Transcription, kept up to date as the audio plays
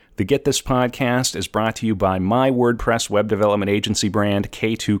The Get This podcast is brought to you by my WordPress web development agency brand,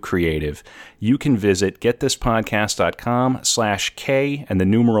 K2 Creative. You can visit getthispodcast.com/K and the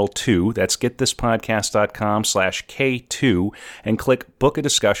numeral 2, that's getthispodcast.com/K2, and click Book a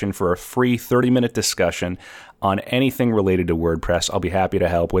Discussion for a free 30-minute discussion on anything related to WordPress. I'll be happy to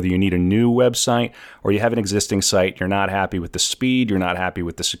help. Whether you need a new website or you have an existing site, you're not happy with the speed, you're not happy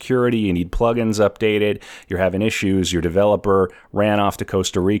with the security, you need plugins updated, you're having issues, your developer ran off to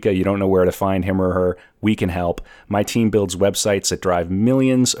Costa Rica, you don't know where to find him or her, we can help. My team builds websites that drive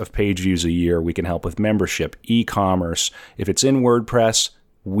millions of page views a year. We can help with membership, e-commerce. If it's in WordPress,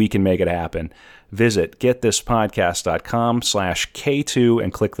 we can make it happen. Visit getthispodcast.com/K2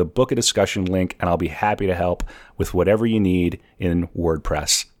 and click the Book a Discussion link, and I'll be happy to help with whatever you need in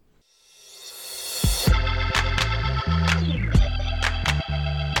WordPress.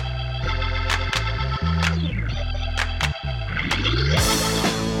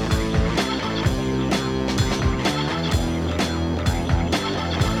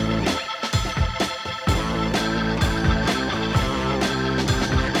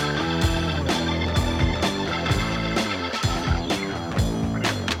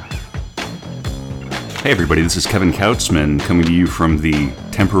 Hey everybody, this is Kevin Kautzman coming to you from the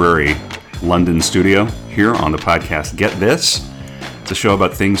temporary London studio here on the podcast Get This. It's a show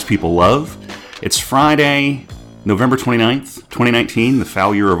about things people love. It's Friday, November 29th, 2019, the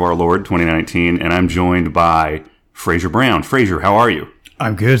foul year of our Lord, 2019, and I'm joined by Fraser Brown. Fraser, how are you?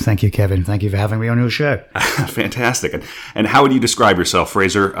 I'm good, thank you, Kevin. Thank you for having me on your show. Fantastic. And how would you describe yourself,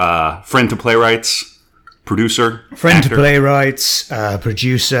 Fraser? Friend to playwrights, producer, friend actor? to playwrights,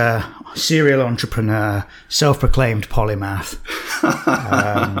 producer, serial entrepreneur, self-proclaimed polymath.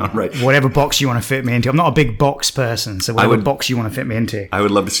 Right. Whatever box you want to fit me into. I'm not a big box person, so whatever box you want to fit me into. I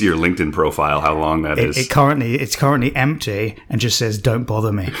would love to see your LinkedIn profile, how long that is. It's currently empty and just says, "Don't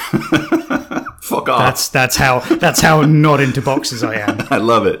bother me." Fuck off. That's how not into boxes I am. I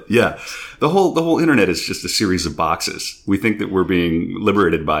love it. Yeah. The whole internet is just a series of boxes. We think that we're being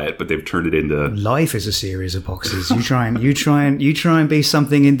liberated by it, but they've turned it into... Life is a series of boxes. You try and be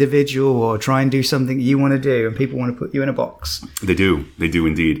something individual or try and do something you want to do, and people want to put you in a box. They do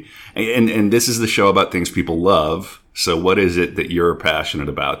indeed. And this is the show about things people love. So what is it that you're passionate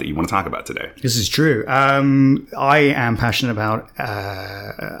about that you want to talk about today? This is true. I am passionate about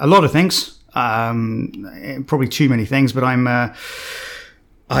a lot of things. Probably too many things, but I'm a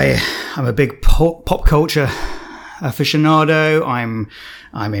big pop culture aficionado. I'm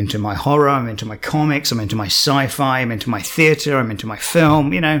into my horror, I'm into my comics, I'm into my sci-fi, I'm into my theater, I'm into my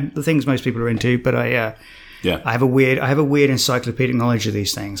film, the things most people are into, but I have a weird encyclopedic knowledge of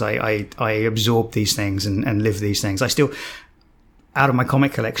these things. I absorb these things and live these things. I still, out of my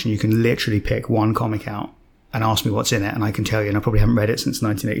comic collection, you can literally pick one comic out and ask me what's in it, and I can tell you, and I probably haven't read it since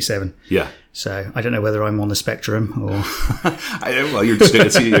 1987. Yeah. So I don't know whether I'm on the spectrum or... Well,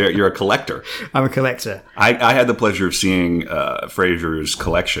 you're a collector. I'm a collector. I had the pleasure of seeing Fraser's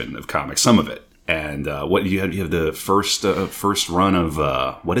collection of comics, some of it. And what you have the first run of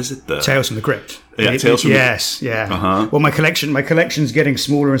what is it? Tales from the Crypt. Yeah, Tales from the Crypt. Yes, yeah. Uh-huh. Well, my collection's getting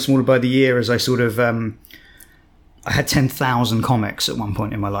smaller and smaller by the year as I sort of... I had 10,000 comics at one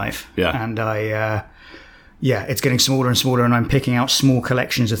point in my life. Yeah. And it's getting smaller and smaller, and I'm picking out small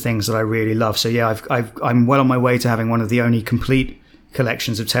collections of things that I really love. So yeah, I'm well on my way to having one of the only complete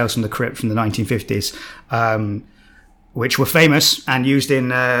collections of Tales from the Crypt from the 1950s, which were famous and used in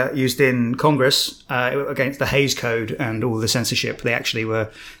Congress against the Hays Code and all the censorship. They actually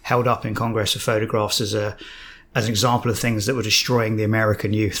were held up in Congress for photographs as an example of things that were destroying the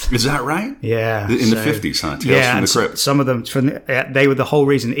American youth. Is that right? Yeah. In the 50s, huh? Tales from the Crypt. Some of them, they were the whole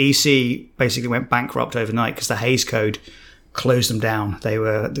reason EC basically went bankrupt overnight because the Hays Code closed them down. They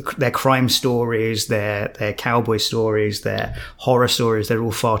were their crime stories, their cowboy stories, their horror stories. They're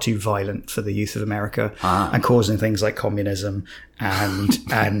all far too violent for the youth of America and causing things like communism and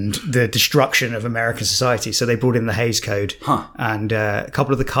the destruction of American society. So they brought in the Hays Code, and a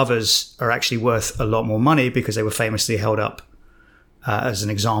couple of the covers are actually worth a lot more money because they were famously held up as an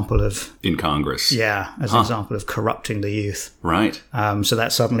example of... In Congress. Yeah, as an example of corrupting the youth. Right. So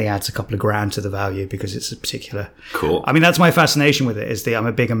that suddenly adds a couple of grand to the value because it's a particular... Cool. I mean, that's my fascination with it, I'm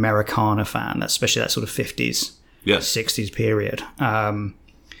a big Americana fan, especially that sort of 50s, 60s period.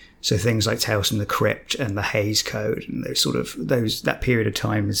 So things like Tales from the Crypt and the Hays Code and that period of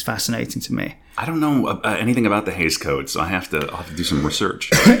time is fascinating to me. I don't know anything about the Hays Code, so I'll have to do some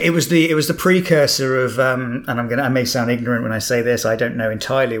research. It was the precursor of, and I may sound ignorant when I say this, I don't know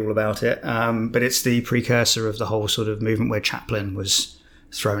entirely all about it, but it's the precursor of the whole sort of movement where Chaplin was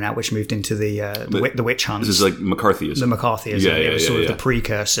thrown out, which moved into the witch hunts. This is like McCarthyism. The McCarthyism. It was sort of the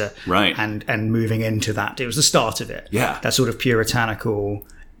precursor. Right. And moving into that. It was the start of it. Yeah. That sort of puritanical,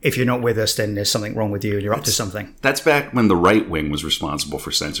 if you're not with us, then there's something wrong with you and you're up to something. That's back when the right wing was responsible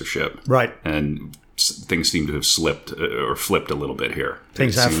for censorship. Right. And things seem to have slipped or flipped a little bit here.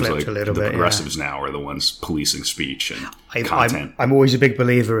 Things have flipped a little bit. The progressives now are the ones policing speech and content. I'm always a big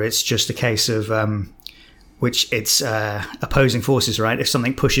believer it's just a case of which it's opposing forces, right? If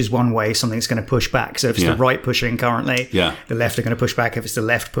something pushes one way, something's going to push back. So if it's the right pushing currently, the left are going to push back. If it's the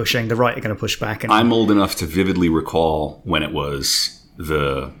left pushing, the right are going to push back. And I'm old enough to vividly recall when it was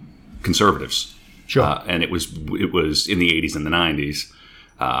the conservatives. Sure. And it was in the 80s and the 90s.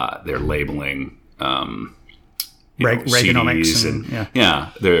 They're labeling Reaganomics, and,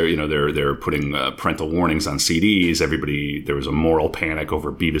 they're putting parental warnings on CDs. There was a moral panic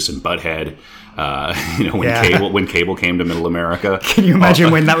over Beavis and Butthead. When cable came to Middle America. Can you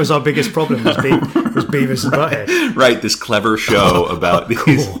imagine when that was our biggest problem? Was Beavis and Butthead? Right, this clever show about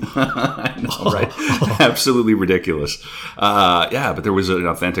these. I know, right? Absolutely ridiculous. But there was an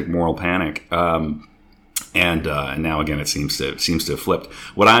authentic moral panic. And now again, it seems to have flipped.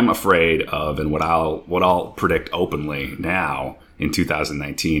 What I'm afraid of, and what I'll predict openly now in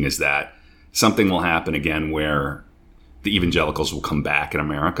 2019, is that something will happen again where the evangelicals will come back in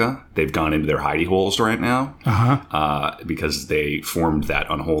America. They've gone into their hidey holes right now because they formed that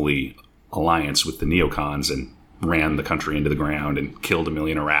unholy alliance with the neocons and ran the country into the ground and killed 1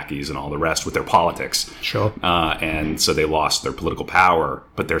 million Iraqis and all the rest with their politics. Sure. And so they lost their political power,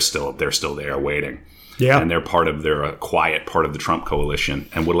 but they're still there waiting. Yeah. And they're a quiet part of the Trump coalition.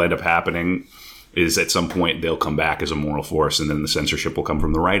 And what'll end up happening is at some point they'll come back as a moral force, and then the censorship will come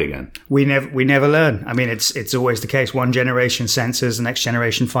from the right again. We never learn. I mean, it's always the case. One generation censors, the next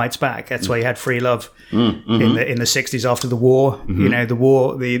generation fights back. That's why you had free love in the 60s after the war. Mm-hmm. You know, the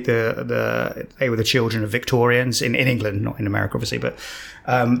war. They were the children of Victorians in England, not in America, obviously, but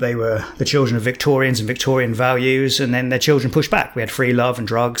they were the children of Victorians and Victorian values, and then their children pushed back. We had free love and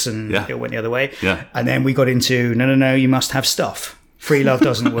drugs, and it went the other way. Yeah. And then we got into no, you must have stuff. Free love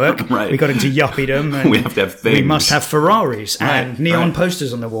doesn't work. Right. We got into yuppiedom. And we have to have things. We must have Ferraris and neon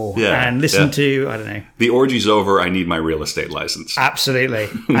posters on the wall and listen to, I don't know. The orgy's over. I need my real estate license. Absolutely.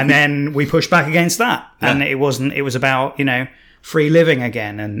 And then we pushed back against that. Yeah. And it was about, free living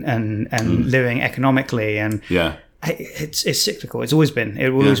again and living economically. And it's cyclical. It's always been. It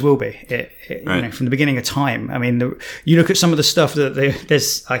always will be. From the beginning of time. I mean, you look at some of the stuff that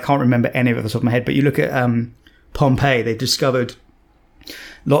there's, I can't remember any of it off the top of my head, but you look at Pompeii, they discovered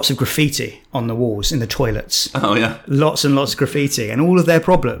lots of graffiti on the walls in the toilets. Oh, yeah. Lots and lots of graffiti. And all of their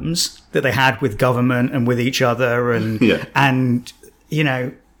problems that they had with government and with each other and being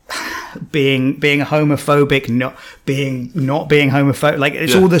homophobic, not being homophobic. Like,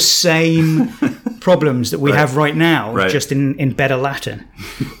 it's all the same problems that we have right now, just in better Latin.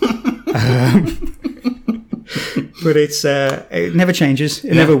 But it never changes.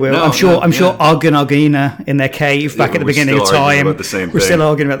 It never will. I'm sure Ugg and Uggina in their cave back at the beginning of time. We're still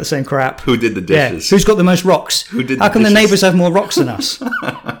arguing about the same crap. Who did the dishes? Who's got the most rocks? How come the neighbours have more rocks than us?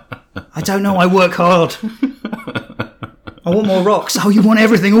 I don't know. I work hard. I want more rocks. Oh, you want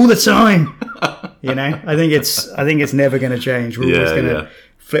everything all the time. I think it's never going to change. We're always going to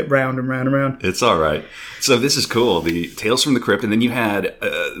flip round and round and round. It's all right. So this is cool. The Tales from the Crypt, and then you had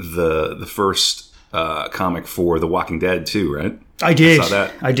the first comic for The Walking Dead too, right? I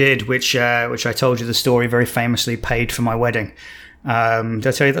did, which I told you the story very famously paid for my wedding. Did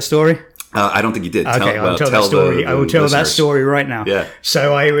I tell you that story? I don't think you did. Okay, I'll tell that story. I will tell that story right now. Yeah.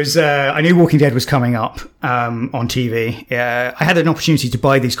 So I knew Walking Dead was coming up on TV. I had an opportunity to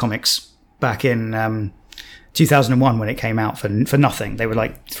buy these comics back in 2001 when it came out for nothing. They were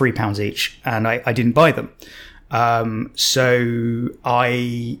like £3 each, and I didn't buy them.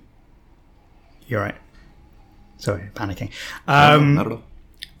 You're right. Sorry, panicking. Not at all.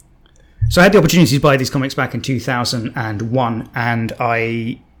 So I had the opportunity to buy these comics back in 2001, and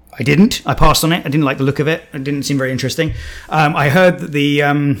I didn't. I passed on it. I didn't like the look of it. It didn't seem very interesting. I heard that the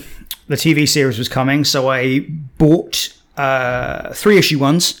TV series was coming, so I bought 3-issue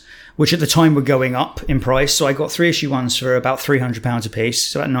ones, which at the time were going up in price. So I got 3-issue ones for about £300 a piece,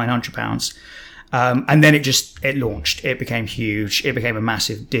 so about £900. And then it launched. It became huge. It became a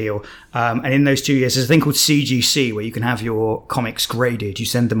massive deal. And in those 2 years, there's a thing called CGC where you can have your comics graded. You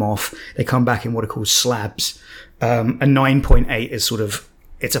send them off. They come back in what are called slabs. A 9.8 is sort of,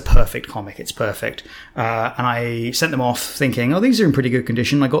 it's a perfect comic. It's perfect. And I sent them off thinking, oh, these are in pretty good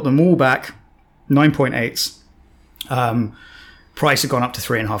condition. I got them all back, 9.8s. Price had gone up to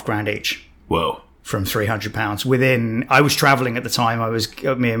 $3,500 each. Whoa. from £300 within. I was traveling at the time.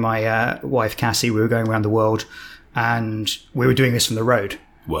 Me and my wife Cassie, we were going around the world, and we were doing this from the road.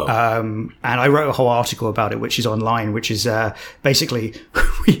 Whoa. And I wrote a whole article about it, which is online, which is basically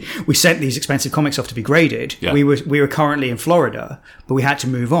we sent these expensive comics off to be graded. Yeah. We were currently in Florida, but we had to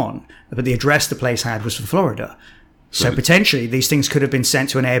move on. But the address the place had was for Florida. So potentially these things could have been sent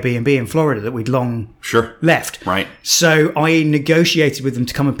to an Airbnb in Florida that we'd long left. Right. So I negotiated with them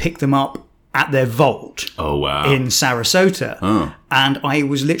to come and pick them up at their vault in Sarasota. Oh. And I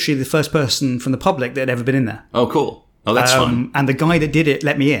was literally the first person from the public that had ever been in there. Oh, cool. Oh, that's fun. And the guy that did it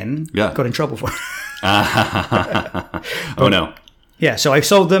let me in, got in trouble for it. Oh, no. Yeah, so I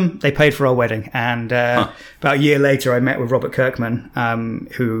sold them. They paid for our wedding. And about a year later, I met with Robert Kirkman,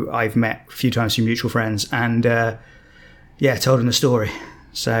 who I've met a few times through mutual friends. And, told him the story.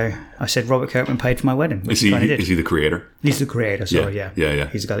 So I said, Robert Kirkman paid for my wedding. Is he the creator? He's the creator, sorry, yeah. Yeah.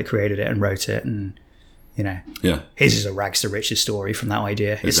 He's the guy that created it and wrote it. And, his is a rags to riches story from that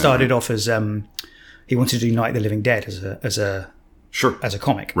idea. It started off as... he wanted to do Night of the Living Dead as a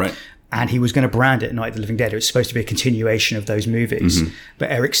comic. Right. And he was going to brand it Night of the Living Dead. It was supposed to be a continuation of those movies. Mm-hmm.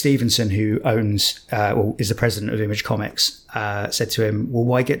 But Eric Stevenson, who owns, is the president of Image Comics, said to him, well,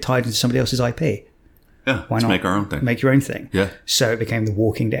 why get tied into somebody else's IP? Yeah, why not make our own thing? Make your own thing. Yeah. So it became The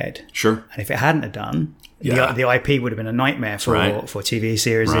Walking Dead. Sure. And if it hadn't have done, the IP would have been a nightmare for TV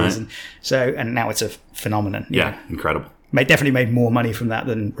series. Right. And now it's a phenomenon. Yeah, incredible. Definitely made more money from that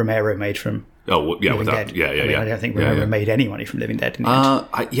than Romero made from... Oh yeah, Living Dead. I don't think Romero made any money from Living Dead.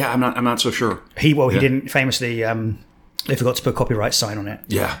 I'm not so sure. He didn't famously. They forgot to put a copyright sign on it.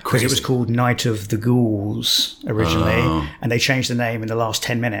 Yeah, because it was called Night of the Ghouls originally, and they changed the name in the last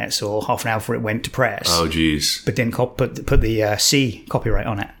 10 minutes or half an hour before it went to press. Oh, geez! But didn't put the C copyright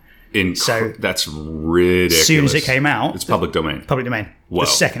on it. So that's ridiculous. As soon as it came out, it's public domain. Public domain. Whoa. The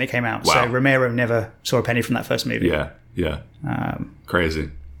second it came out. Wow. So Romero never saw a penny from that first movie. Yeah.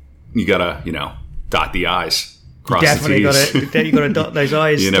 Crazy. You gotta, dot the I's, cross definitely the T's. You got to dot those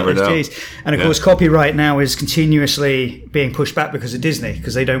I's, you dot never those know. T's. And of course, copyright now is continuously being pushed back because of Disney,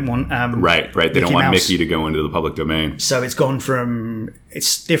 because they don't want right. They don't want Mickey to go into the public domain. So it's gone from,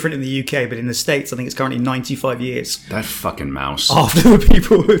 it's different in the UK, but in the States, I think it's currently 95 years. That fucking mouse. After the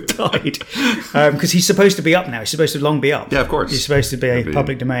people who have died, because he's supposed to be up now. He's supposed to long be up. Yeah, of course. He's supposed to be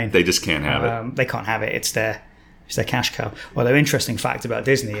public domain. They just can't have it. They can't have it. It's their cash cow. Although interesting fact about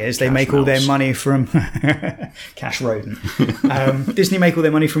Disney is they make all their money from cash rodent. Disney make all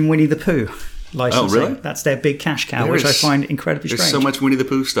their money from Winnie the Pooh licensing. Oh, really? That's their big cash cow, which I find incredibly strange. There's so much Winnie the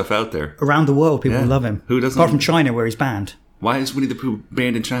Pooh stuff out there. Around the world, people love him. Who doesn't? Apart from China, where he's banned. Why is Winnie the Pooh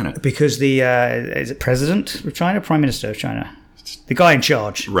banned in China? Because the is it president of China, prime minister of China? The guy in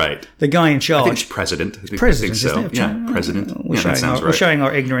charge. Right. The guy in charge. I think it's president. President, so. Isn't it? Yeah, president. We're showing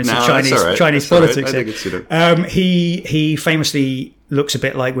our ignorance of Chinese that's politics. Right. I think it's he famously looks a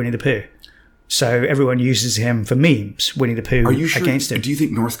bit like Winnie the Pooh. So everyone uses him for memes, Winnie the Pooh. Are you sure? Against him. Do you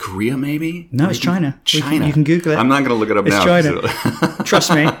think North Korea maybe? No, it's China. China. You can Google it. I'm not going to look it up now. It's China.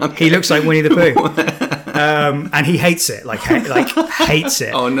 Trust me. Okay. He looks like Winnie the Pooh. And he hates it. Like hates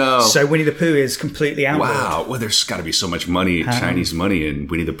it. Oh, no. So Winnie the Pooh is completely outlawed. Wow. Well, there's got to be so much money, Chinese money in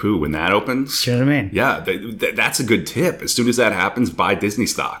Winnie the Pooh when that opens. Do you know what I mean? Yeah. That's a good tip. As soon as that happens, buy Disney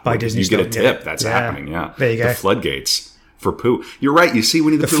stock. You get a tip. That's happening. Yeah. There you go. The floodgates. For Pooh. You're right. You see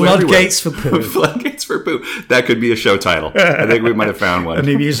Winnie the Pooh floodgates everywhere. For Pooh. Floodgates for Pooh. That could be a show title. I think we might have found one. A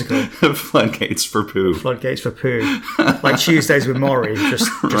new musical. Floodgates for Pooh. Floodgates for Pooh. Like Tuesdays with Maury, just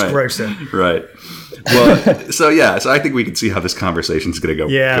grosser. Right. Well, so I think we can see how this conversation is going to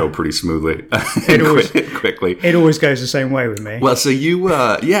go pretty smoothly. Quickly. It always goes the same way with me. Well, so you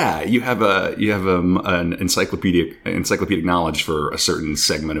have an encyclopedic knowledge for a certain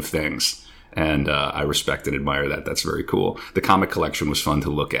segment of things. And I respect and admire that. That's very cool. The comic collection was fun to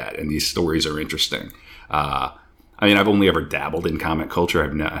look at, and these stories are interesting. I mean, I've only ever dabbled in comic culture. I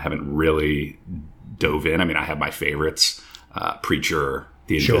haven't really dove in. I mean, I have my favorites, Preacher,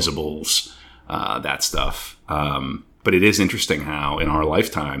 The Invisibles, that stuff. But it is interesting how, in our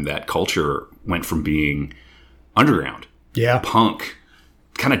lifetime, that culture went from being underground, punk,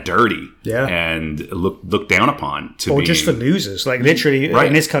 kind of dirty, and looked down upon to or just for losers, like literally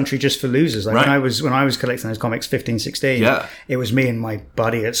in this country, just for losers. Like when I was collecting those comics 15, 16, it was me and my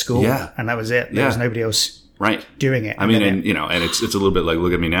buddy at school, and that was it. There was nobody else doing it. I mean, and it's a little bit like,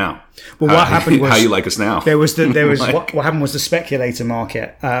 look at me now. Well, what happened was how you like us now. There was what happened was the speculator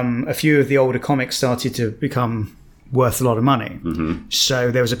market. A few of the older comics started to become worth a lot of money. Mm-hmm. So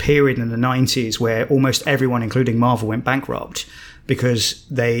there was a period in the 90s where almost everyone, including Marvel, went bankrupt because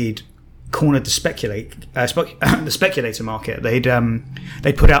they'd cornered the speculator market.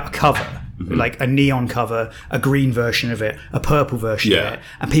 They'd put out a cover like a neon cover, a green version of it, a purple version of it,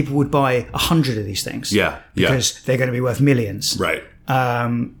 and people would buy 100 of these things. Because they're going to be worth millions. Right.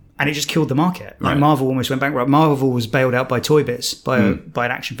 And it just killed the market. Like Marvel almost went bankrupt. Marvel was bailed out by Toy Biz, by an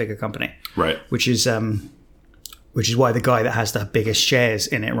action figure company. Right. Which is why the guy that has the biggest shares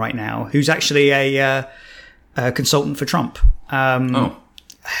in it right now, who's actually a consultant for Trump.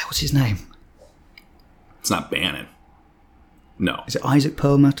 What's his name? It's not Bannon. No. Is it Isaac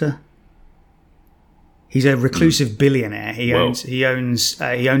Perlmutter? He's a reclusive billionaire. He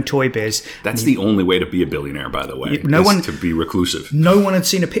owned Toy Biz. That's the only way to be a billionaire, by the way. To be reclusive. No one had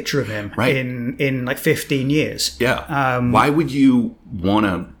seen a picture of him in like 15 years. Yeah. Why would you want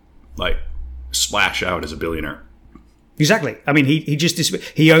to like splash out as a billionaire? Exactly. I mean,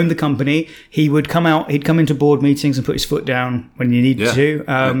 he owned the company. He'd come into board meetings and put his foot down when you needed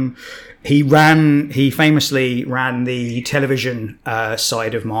to. He famously ran the television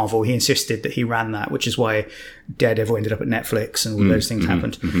side of Marvel. He insisted that he ran that, which is why Daredevil ended up at Netflix and all those things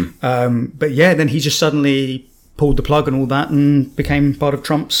happened. But then he just suddenly pulled the plug and all that and became part of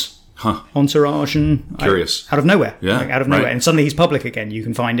Trump's entourage and curious out of nowhere. Out of nowhere. Right. And suddenly he's public again. You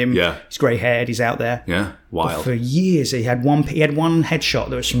can find him. Yeah. He's grey haired. He's out there. Yeah. Wild. But for years he had one headshot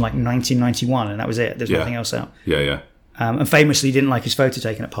that was from like 1991 and that was it. There's nothing else out. Yeah. And famously didn't like his photo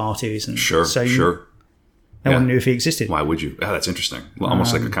taken at parties. And no one knew if he existed. Why would you? Oh, that's interesting.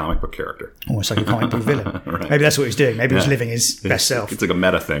 Almost like a comic book character. Almost like a comic book villain. Maybe that's what he's doing. Maybe he's living his best self. It's like a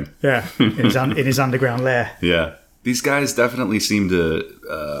meta thing. Yeah, in his underground lair. Yeah. These guys definitely seem to,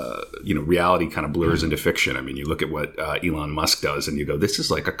 reality kind of blurs into fiction. I mean, you look at what Elon Musk does and you go, this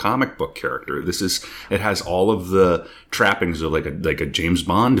is like a comic book character. It has all of the trappings of like a James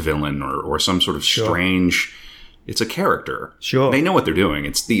Bond villain or some sort of strange... It's a character. Sure. They know what they're doing.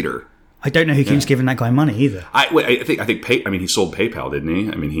 It's theater. I don't know who keeps giving that guy money either. I think he sold PayPal, didn't he?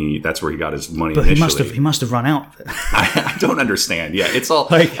 I mean, that's where he got his money but initially. He must have run out of it. I don't understand. Yeah, it's all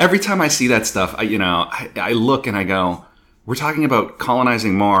every time I see that stuff, I look and I go, we're talking about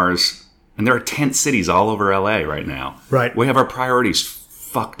colonizing Mars, and there are tent cities all over LA right now. Right. We have our priorities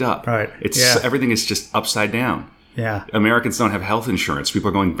fucked up. Right. Everything is just upside down. Yeah. Americans don't have health insurance. People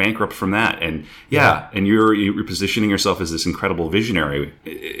are going bankrupt from that. And and you're positioning yourself as this incredible visionary.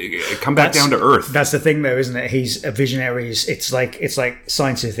 Come back down to earth. That's the thing though, isn't it? He's a visionary. It's like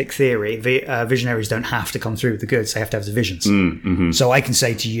scientific theory. Visionaries don't have to come through with the goods. They have to have the visions. Mm-hmm. So I can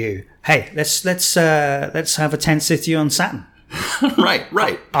say to you, hey, let's have a tent city on Saturn. Right.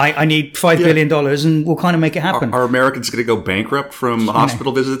 I need $5 billion and we'll kind of make it happen. Are Americans going to go bankrupt from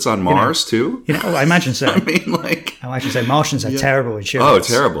hospital visits on Mars too? I imagine so. I imagine so. Martians have terrible insurance.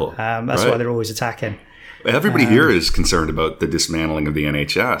 Oh, terrible. That's why they're always attacking. Everybody here is concerned about the dismantling of the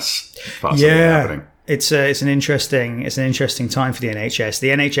NHS possibly happening. It's an interesting time for the NHS. The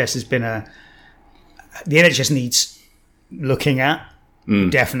NHS needs looking at.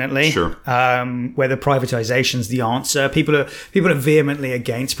 Definitely. Sure. Whether privatization's the answer. People are vehemently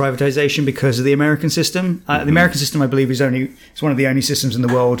against privatization because of the American system. The American system, I believe, is one of the only systems in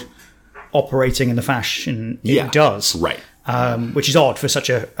the world operating in the fashion it does. Right. Which is odd for such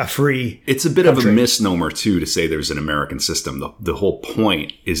a free It's a bit country. Of a misnomer, too, to say there's an American system. The whole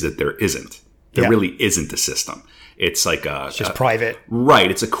point is that there isn't. There really isn't a system. It's like it's just private.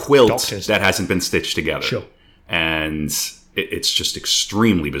 Right. It's a quilt doctors. That hasn't been stitched together. Sure. And it's just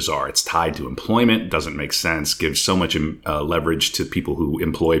extremely bizarre. It's tied to employment. Doesn't make sense. Gives so much leverage to people who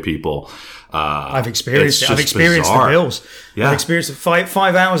employ people. I've experienced it. I've experienced the bills. Yeah. I've experienced 5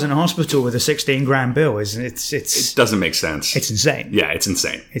 hours in a hospital with a $16,000 bill. It doesn't make sense. It's insane. Yeah, it's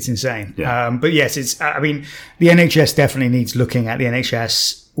insane. It's insane. Yeah. But yes, the NHS definitely needs looking at. The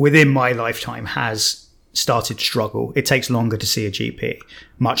NHS within my lifetime has started to struggle. It takes longer to see a GP,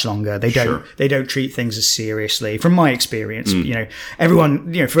 much longer. They don't treat things as seriously. From my experience,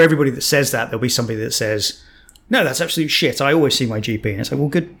 everyone, for everybody that says that, there'll be somebody that says, no, that's absolute shit. I always see my GP. And it's like, well,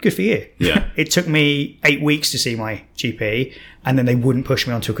 good for you. Yeah. It took me 8 weeks to see my GP, and then they wouldn't push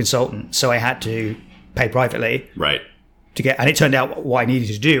me onto a consultant. So I had to pay privately. Right. And it turned out what I needed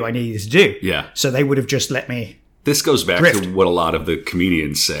to do. Yeah. So they would have just let me This goes back drift. to what a lot of the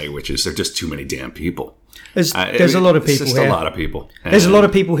comedians say, which is there are just too many damn people. There's a lot of people here. A lot of people. There's a lot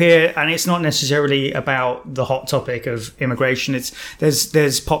of people here, and it's not necessarily about the hot topic of immigration.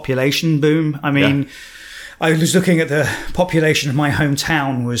 There's population boom. I mean, I was looking at the population of my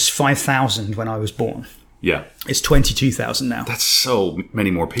hometown was 5,000 when I was born. Yeah. It's 22,000 now. That's so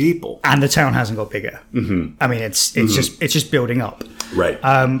many more people. And the town hasn't got bigger. Mm-hmm. I mean, it's just building up. Right.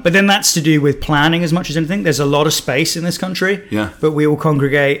 But then that's to do with planning as much as anything. There's a lot of space in this country. Yeah. But we all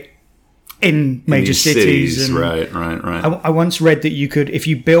congregate in major cities. And right. I once read that you could, if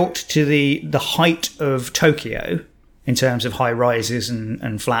you built to the height of Tokyo, in terms of high rises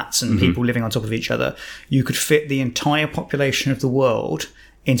and flats and people living on top of each other, you could fit the entire population of the world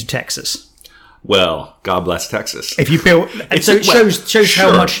into Texas. Well, God bless Texas. If you built, so it shows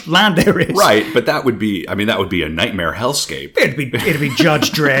how much land there is, right? But that would be a nightmare hellscape. It'd be Judge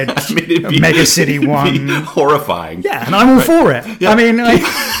Dredd, Mega City 1, horrifying. Yeah, and I'm all for it. Yeah. I mean, right?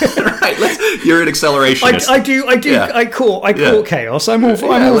 You're an accelerationist. I do. Yeah. I court chaos. I'm all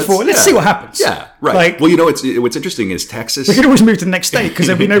for it. Let's see what happens. Yeah, right. Well, what's interesting is Texas. We could always move to the next state because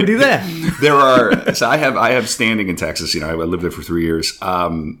there'd be nobody there. So I have standing in Texas. I lived there for 3 years.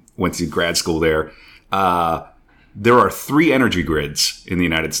 Went to grad school there. There are 3 energy grids in the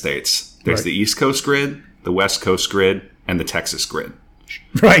United States. There's the East Coast grid, the West Coast grid, and the Texas grid.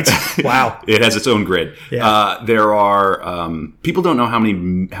 Right. Wow. It has its own grid. Yeah. There are people don't know how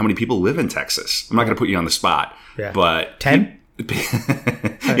many people live in Texas. I'm not going to put you on the spot. Yeah. But 10.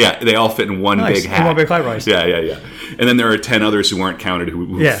 Yeah, they all fit in one big hat. In one big high rise. Yeah. And then there are 10 others who weren't counted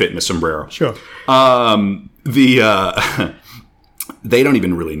who fit in a sombrero. Sure. They don't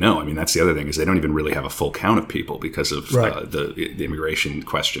even really know. I mean, that's the other thing, is they don't even really have a full count of people because of the immigration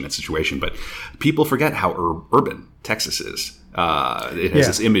question and situation. But people forget how urban Texas is. It has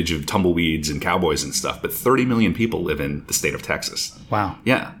this image of tumbleweeds and cowboys and stuff, but 30 million people live in the state of Texas. Wow.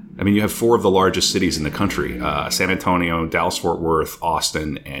 Yeah. I mean, you have 4 of the largest cities in the country, San Antonio, Dallas-Fort Worth,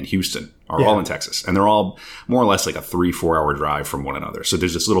 Austin, and Houston are all in Texas. And they're all more or less like a 3-4 hour drive from one another. So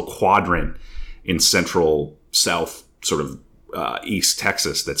there's this little quadrant in central, south, sort of East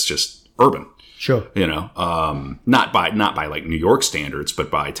Texas that's just urban. Sure. Not by like New York standards,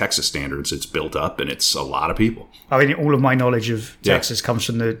 but by Texas standards, it's built up and it's a lot of people. I mean, all of my knowledge of Texas comes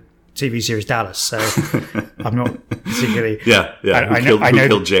from the TV series Dallas, so I'm not particularly. Who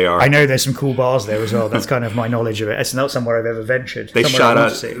killed JR? I know there's some cool bars there as well. That's kind of my knowledge of it. It's not somewhere I've ever ventured. They shot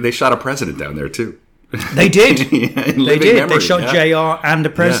a president down there too. They did. They did. Memory, they shot JR and the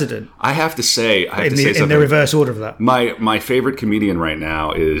president. Yeah. I have to say in the reverse order of that. My favorite comedian right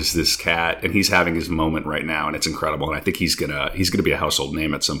now is this cat, and he's having his moment right now, and it's incredible. And I think he's gonna be a household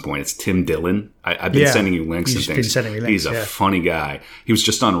name at some point. It's Tim Dillon. I've been sending you links and things. Been sending me links, he's a funny guy. He was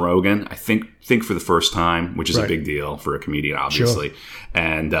just on Rogan, I think for the first time, which is a big deal for a comedian, obviously. Sure.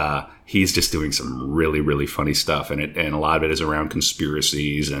 And he's just doing some really, really funny stuff, and a lot of it is around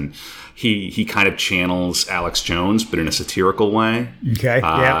conspiracies, and he kind of channels Alex Jones, but in a satirical way. Okay.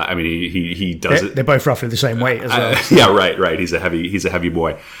 I mean, he does it. They're both roughly the same weight as well. Yeah, right. He's a heavy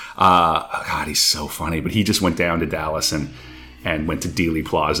boy. God, he's so funny. But he just went down to Dallas and went to Dealey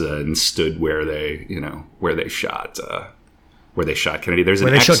Plaza and stood where they shot. Where they shot Kennedy. There's where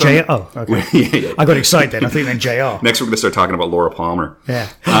they shot JR. Oh, okay. I got excited then. I think then JR. Next, we're going to start talking about Laura Palmer. Yeah.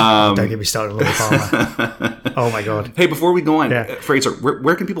 Don't get me started on Laura Palmer. Oh my God. Hey, before we go on, Fraser,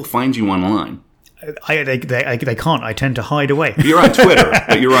 where can people find you online? They can't. I tend to hide away. You're on Twitter.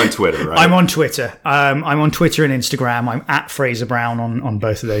 Right? I'm on Twitter. I'm on Twitter and Instagram. I'm at Fraser Brown on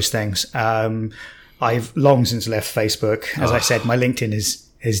both of those things. I've long since left Facebook. As I said, my LinkedIn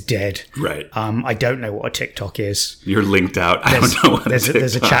is dead. Right. I don't know what a TikTok is. You're linked out. I don't know what there's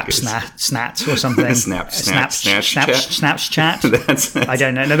a chat Snats or something. Snapchat. I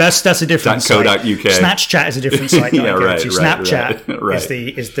don't know. No, that's a different site. .co.uk. Snapchat is a different site. Yeah, right.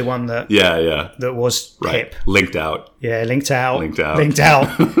 Snapchat is the one that that was hip. Linked out. Yeah, linked out. Linked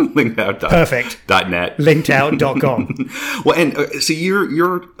out. Perfect. .net. Linkedout.com. Well, and so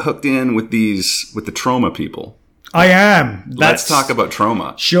you're hooked in with the Troma people. I am. Let's talk about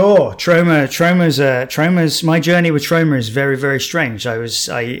Troma. Sure, Troma's. My journey with Troma is very, very strange. I've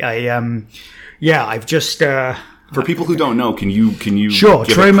just. For people who don't know, can you? Sure,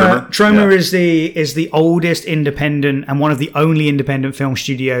 Troma is the oldest independent and one of the only independent film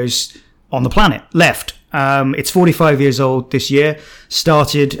studios on the planet left. It's 45 years old this year.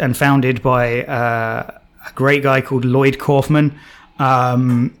 Started and founded by a great guy called Lloyd Kaufman.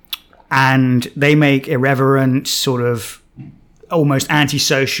 And they make irreverent, sort of almost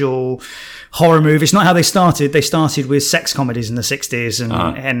antisocial horror movies. Not how they started. They started with sex comedies in the 60s.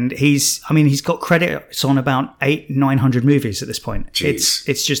 And he's got credits on about 900 movies at this point. Jeez.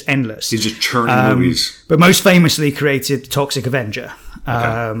 It's just endless. He's just churning movies. But most famously created Toxic Avenger.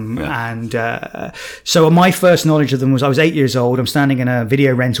 And so my first knowledge of them was I was 8 years old. I'm standing in a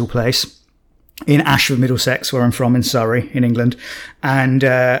video rental place in Ashford, Middlesex, where I'm from, in Surrey, in England. And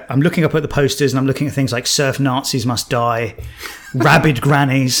I'm looking up at the posters and I'm looking at things like Surf Nazis Must Die, Rabid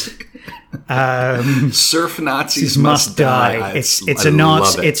Grannies. Surf Nazis Must Die.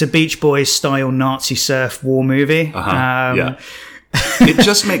 It's a Beach Boys style Nazi surf war movie. It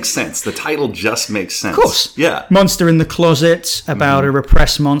just makes sense. The title just makes sense. Of course. Yeah. Monster in the Closet, about a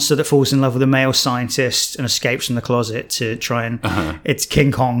repressed monster that falls in love with a male scientist and escapes from the closet to try and... It's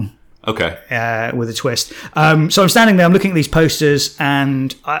King Kong. Okay. With a twist. So I'm standing there, I'm looking at these posters,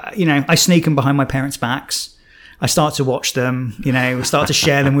 and I sneak them behind my parents' backs. I start to watch them, start to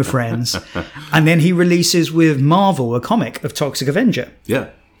share them with friends. And then he releases with Marvel a comic of Toxic Avenger. Yeah.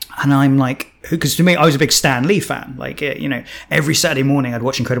 And I'm like, because to me, I was a big Stan Lee fan. Like, every Saturday morning I'd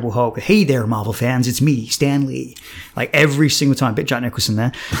watch Incredible Hulk. Hey there, Marvel fans, it's me, Stan Lee. Like every single time, bit Jack Nicholson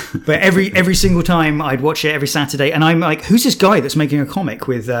there. But every single time I'd watch it every Saturday. And I'm like, who's this guy that's making a comic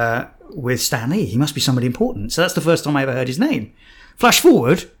with Stan Lee? He must be somebody important. So that's the first time I ever heard his name. Flash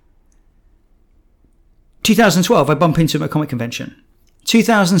forward, 2012, I bump into him at a comic convention.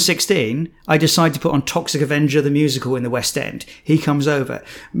 2016, I decide to put on Toxic Avenger, the musical in the West End. He comes over.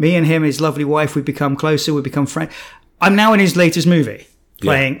 Me and him, his lovely wife, we become closer, we become friends. I'm now in his latest movie,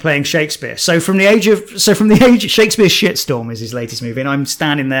 playing Shakespeare. So from the age Shakespeare's Shitstorm is his latest movie, and I'm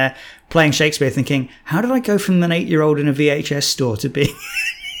standing there playing Shakespeare thinking, how did I go from an 8-year-old in a VHS store to being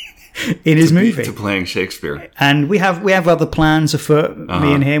in his movie? To playing Shakespeare. And we have other plans afoot,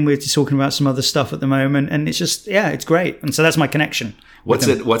 me and him. We're just talking about some other stuff at the moment, and it's just, it's great. And so that's my connection. What's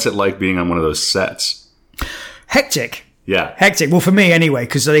it like being on one of those sets? Hectic. Yeah. Hectic. Well, for me anyway,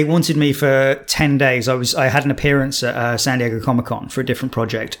 because they wanted me for 10 days. I had an appearance at San Diego Comic-Con for a different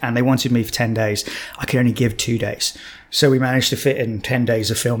project, and they wanted me for 10 days. I could only give 2 days. So we managed to fit in 10 days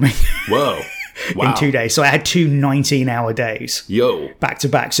of filming. Whoa. Wow. In 2 days. So I had 2 19-hour days. Yo. Back to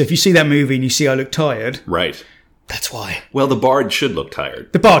back. So if you see that movie and you see I look tired. Right. That's why. Well, the Bard should look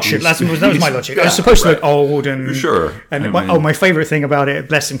tired. The Bard should. That was my logic. I was supposed to look old and sure. And my favourite thing about it,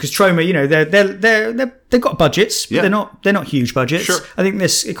 bless them, because Troma, they've got budgets, but they're not huge budgets. Sure. I think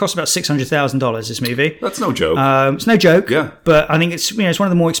it cost about $600,000. This movie. That's no joke. It's no joke. Yeah. But I think it's one of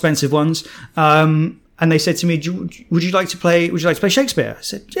the more expensive ones. And they said to me, "Would you like to play Shakespeare?" I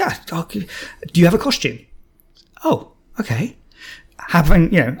said, "Yeah." Do you have a costume? Oh, okay.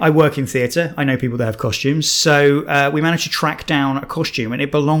 I work in theatre. I know people that have costumes. So we managed to track down a costume, and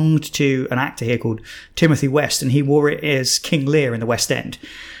it belonged to an actor here called Timothy West, and he wore it as King Lear in the West End.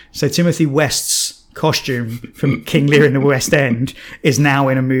 So Timothy West's costume from King Lear in the West End is now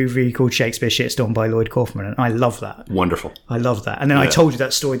in a movie called Shakespeare's Shitstorm by Lloyd Kaufman, and I love that. Wonderful. I love that. And then I told you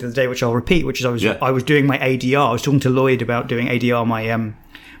that story the other day, which I'll repeat, which is I was doing my ADR. I was talking to Lloyd about doing ADR,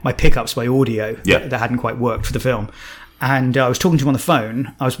 my pickups by audio that hadn't quite worked for the film. And I was talking to him on the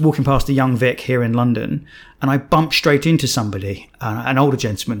phone. I was walking past the Young Vic here in London, and I bumped straight into somebody, an older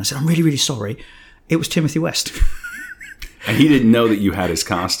gentleman. I said, "I'm really, really sorry." It was Timothy West. And he didn't know that you had his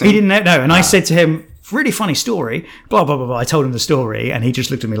costume? He didn't know. And I said to him, "Really funny story, blah, blah, blah, blah." I told him the story, and he just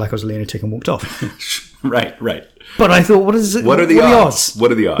looked at me like I was a lunatic and walked off. Right. But I thought, what are the odds?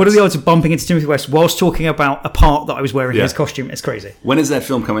 What are the odds? What are the odds of bumping into Timothy West whilst talking about a part that I was wearing his costume? It's crazy. When is that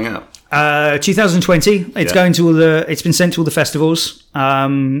film coming out? 2020. It's going to it's been sent to all the festivals.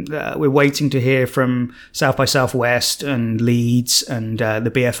 We're waiting to hear from South by Southwest and Leeds and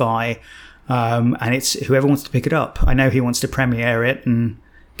the BFI. And it's whoever wants to pick it up. I know he wants to premiere it and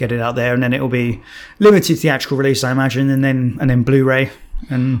get it out there, and then it'll be limited theatrical release, I imagine, and then Blu-ray.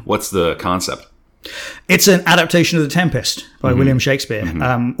 And what's the concept? It's an adaptation of The Tempest by William Shakespeare,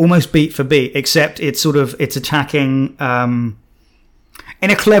 almost beat for beat, except it's attacking in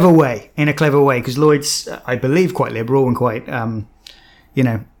a clever way, because Lloyd's, I believe, quite liberal and quite,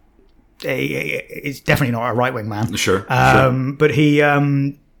 it's definitely not a right-wing man. Sure. But he,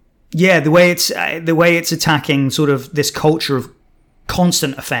 the way it's attacking sort of this culture of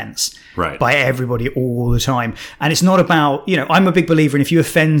constant offense by everybody all the time. And it's not about, I'm a big believer in if you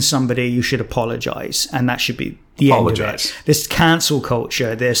offend somebody, you should apologize. And that should be the end of it. This cancel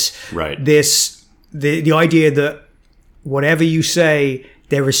culture, the idea that whatever you say,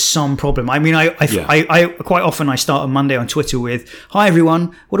 there is some problem. I mean, I quite often I start a Monday on Twitter with, "Hi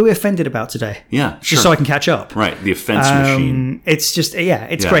everyone, what are we offended about today?" Yeah, just so I can catch up. Right, the offense machine. It's just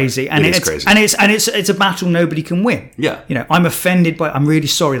it's crazy, and it's crazy, and it's a battle nobody can win. Yeah, I'm offended by. I'm really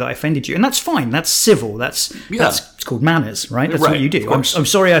sorry that I offended you, and that's fine. That's civil. That's it's called manners, right? That's what you do. I'm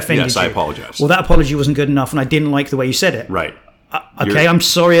sorry I offended you. Yes, I apologize. Well, that apology wasn't good enough, and I didn't like the way you said it. Right. Okay, I'm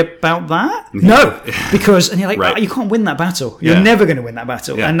sorry about that. No, because and you're like, you can't win that battle. You're never going to win that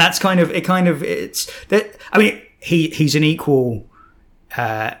battle, and that's it's that. I mean, he's an equal.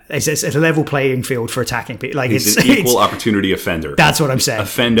 It's a level playing field for attacking people. Like he's an equal opportunity offender. That's what I'm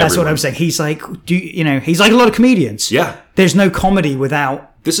saying. That's what I'm saying. He's like, he's like a lot of comedians. Yeah, there's no comedy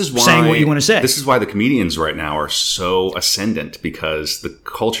without. This is why, saying what you want to say. This is why the comedians right now are so ascendant, because the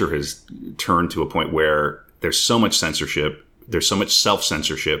culture has turned to a point where there's so much censorship. there's so much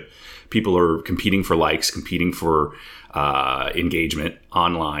self-censorship. People are competing for likes, competing for engagement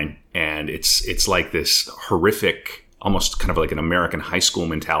online, and it's like this horrific, almost kind of like an American high school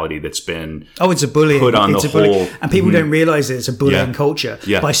mentality that's been it's a bullying put on it's the a bullying. whole, and people don't realize that it's a bullying Yeah. culture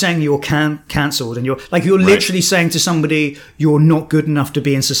Yeah. by saying you're cancelled, and you're literally saying to somebody you're not good enough to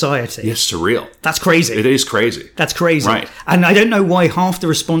be in society. It's surreal. That's crazy. It is crazy. That's crazy. Right. And I don't know why half the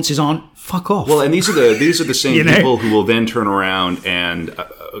responses aren't fuck off. Well, and these are the same You know? people who will then turn around and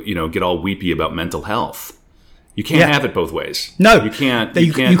get all weepy about mental health. You can't have it both ways. No. you can't.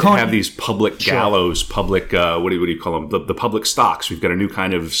 You can't have these public gallows, public what do you call them? The public stocks. We've got a new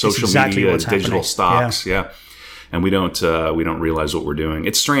kind of social exactly media, what's digital happening. stocks. Yeah. And we don't realize what we're doing.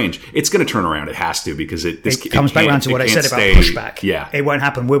 It's strange. It's going to turn around. It has to, because it comes back around to what I said about pushback. Yeah, it won't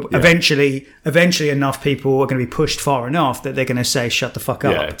happen. Eventually enough people are going to be pushed far enough that they're going to say, "Shut the fuck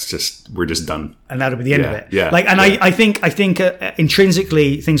up." Yeah, we're just done, and that'll be the end of it. Yeah, I think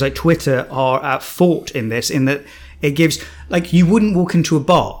intrinsically things like Twitter are at fault in this, in that it gives, like, you wouldn't walk into a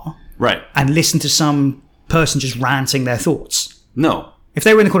bar right and listen to some person just ranting their thoughts. No. If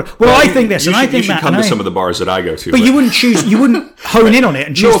they were in the corner, I think this, and I think that. You should come to some of the bars that I go to. But you wouldn't choose. You wouldn't hone in on it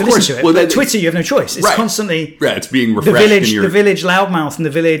and choose to listen to it. Well, but Twitter, you have no choice. It's constantly it's being refreshed. The village loudmouth and the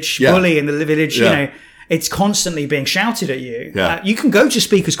village bully and the village. You know, it's constantly being shouted at you. Yeah. You can go to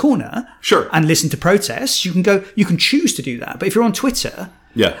Speaker's Corner, sure, and listen to protests. You can go. You can choose to do that. But if you're on Twitter,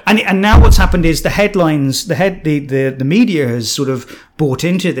 and now what's happened is the headlines, the media has sort of bought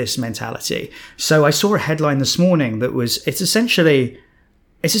into this mentality. So I saw a headline this morning that was it's essentially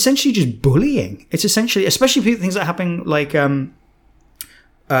just bullying. It's essentially, especially things that happen like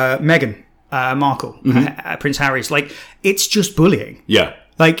Meghan Markle, Prince Harry's. Like, it's just bullying. Yeah.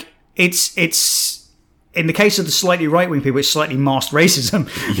 Like, it's in the case of the slightly right-wing people, it's slightly masked racism.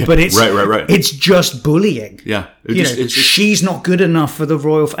 Yeah, but it's right. It's just bullying. Yeah. She's not good enough for the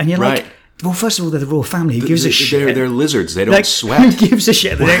royal... And you're like... Well, first of all, they're the royal family. Who gives a shit? They're lizards. They don't sweat. Who gives a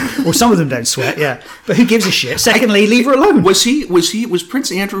shit? Well, some of them don't sweat, yeah. But who gives a shit? Secondly, leave her alone. Was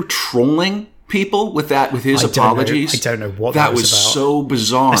Prince Andrew trolling people with his apologies? I don't know what that was about. So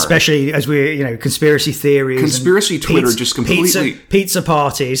bizarre. Especially as we're, conspiracy theories. Conspiracy Twitter just completely... Pizza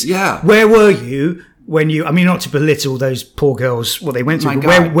parties. Yeah. Where were you when you... I mean, not to belittle those poor girls, what they went through,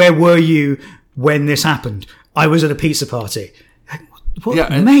 but where were you when this happened? I was at a pizza party.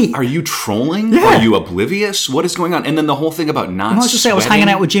 What, mate? Are you trolling? Yeah. Are you oblivious? What is going on? And then the whole thing about not I just say I was hanging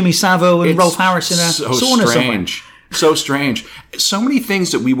out with Jimmy Savile and Rolf Harris in a sauna somewhere. So strange. So many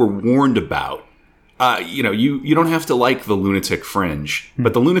things that we were warned about. You don't have to like the lunatic fringe,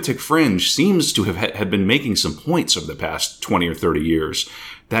 but the lunatic fringe seems to have been making some points over the past 20 or 30 years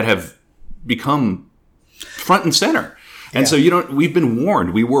that have become front and center. And so we've been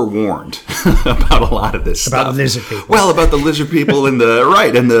warned. We were warned about a lot of this stuff. About the lizard people. Well, about the lizard people and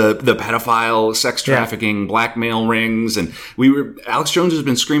the pedophile, sex trafficking, blackmail rings, and Alex Jones has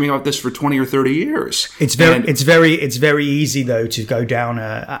been screaming about this for 20 or 30 years. It's very easy though to go down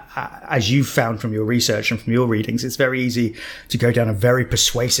as you've found from your research and from your readings. It's very easy to go down a very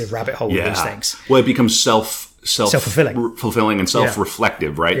persuasive rabbit hole with these things. Well, it becomes self-fulfilling and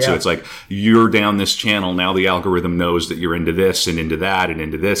self-reflective, right? Yeah. So it's like, you're down this channel, now the algorithm knows that you're into this and into that and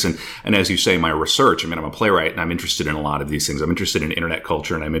into this. And as you say, my research, I'm a playwright and I'm interested in a lot of these things. I'm interested in internet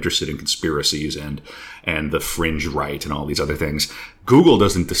culture and I'm interested in conspiracies and the fringe right and all these other things. Google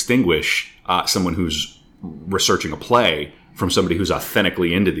doesn't distinguish someone who's researching a play from somebody who's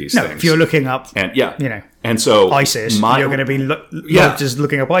authentically into these things. If you're looking up, and so ISIS, you're going to be just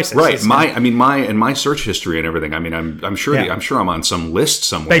looking up ISIS, right? My search history and everything. I mean, I'm sure I'm on some list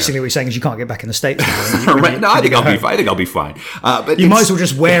somewhere. Basically, what you're saying is you can't get back in the States. Right? No, I think I'll be fine. But you might as well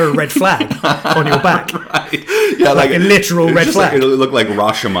just wear a red flag on your back. Right. Yeah, like a literal red flag. It'll look like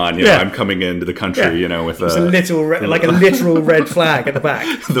Rashomon. I'm coming into the country. With a literal red flag at the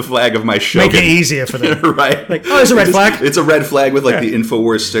back. The flag of my show. Make it easier for them, right? Like, it's a red flag. It's a red flag with the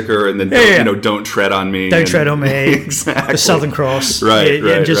InfoWars sticker, and then don't tread on me. Don't tread on me. Exactly. The Southern Cross. Right.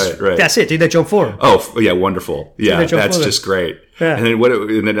 That's it. Do their job for them. Oh, yeah, wonderful. Yeah, that's just great. Yeah.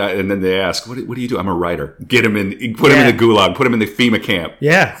 And then they ask, what do you do? I'm a writer. Get him in. Put him in the gulag. Put him in the FEMA camp.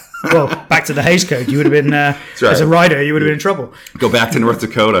 Yeah. Well, back to the Hays Code. You would have been as a writer. You would have been in trouble. Go back to North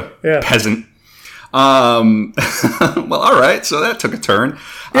Dakota. Peasant. Well, all right. So that took a turn.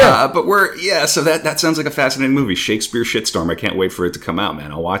 Yeah. So that sounds like a fascinating movie. Shakespeare Shitstorm. I can't wait for it to come out,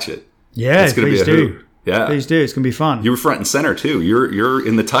 man. I'll watch it. Yeah, it's going to be a hoot. Yeah, please do. It's going to be fun. You were front and center too. You're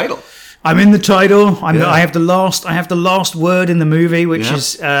in the title. I'm in the title. I have the last word in the movie, which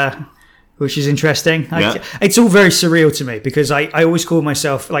is interesting. It's all very surreal to me because I always call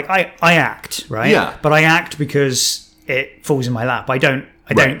myself I act, right? Yeah. But I act because it falls in my lap. I don't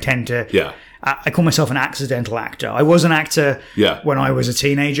tend to. Yeah. I call myself an accidental actor. I was an actor when I was a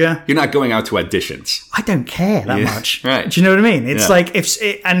teenager. You're not going out to auditions. I don't care that much. Right. Do you know what I mean? It's like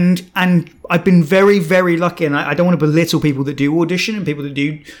and I've been very, very lucky, and I don't want to belittle people that do audition and people that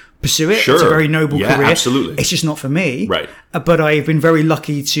do pursue it. Sure. It's a very noble career. Absolutely. It's just not for me. Right. But I've been very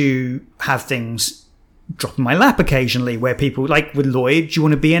lucky to have things drop in my lap occasionally where people, like with Lloyd, do you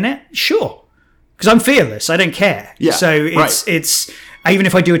want to be in it? Sure. Because I'm fearless. I don't care. Yeah. So it's even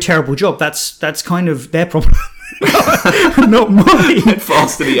if I do a terrible job, that's kind of their problem. Not mine. It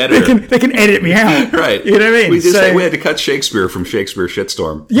falls to the editor. They can edit me out. Right. You know what I mean? We had to cut Shakespeare from Shakespeare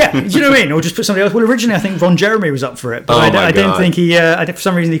Shitstorm. Yeah. Do you know what I mean? Or just put somebody else. Well, originally I think Ron Jeremy was up for it, but I didn't think he. For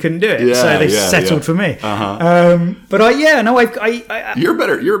some reason he couldn't do it, so they settled for me. But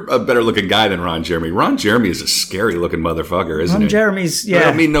You're a better looking guy than Ron Jeremy. Ron Jeremy is a scary looking motherfucker, isn't he? Ron Jeremy's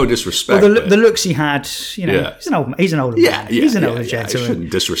I mean no disrespect. Well, the looks he had, he's an older man. He's an older gentleman. I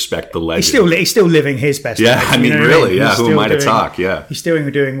shouldn't disrespect the legend. He's still living his best life. I mean, really, who am I to talk? Yeah. He's still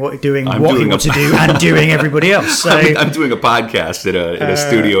doing what he wants to do and doing everybody else. So I'm doing a podcast in a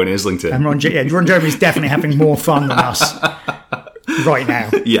studio in Islington. And Ron Jeremy's definitely having more fun than us right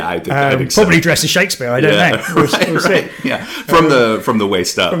now. Yeah, I think so. Probably dressed as Shakespeare. I don't know. We'll see. Yeah, from the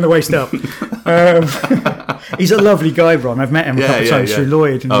waist up. From the waist up. He's a lovely guy, Ron. I've met him a couple of times through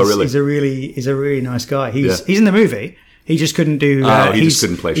Lloyd. And really? He's a really nice guy. He's in the movie. He just couldn't do. He just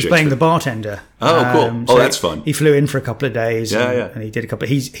couldn't play. He's playing the bartender. Oh, cool! That's fun. He flew in for a couple of days. And he did a couple.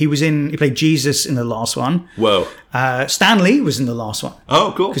 He played Jesus in the last one. Whoa! Stan Lee was in the last one.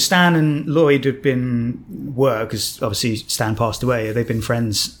 Oh, cool! Because Stan and Lloyd were because obviously Stan passed away. They've been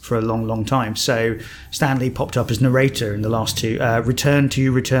friends for a long, long time. So Stan Lee popped up as narrator in the last two. Return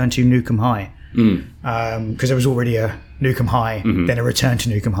to Nukem High. Because there was already a Nukem High, then a Return to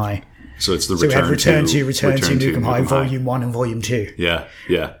Nukem High. So it's the we had Return to Nukem High, Volume 1 and Volume 2. Yeah.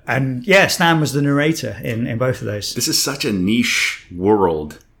 And Stan was the narrator in both of those. This is such a niche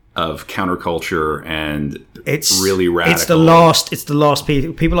world of counterculture, and it's really radical. It's the last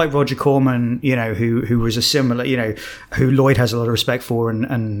people like Roger Corman, who was a similar, who Lloyd has a lot of respect for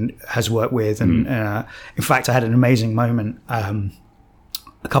and has worked with. And in fact, I had an amazing moment a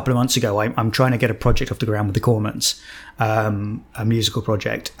couple of months ago. I'm trying to get a project off the ground with the Cormans, a musical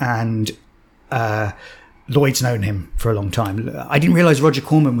project, and Lloyd's known him for a long time. I didn't realize Roger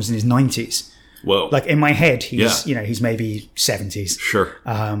Corman was in his 90s. Whoa! Like in my head, he's maybe 70s. Sure.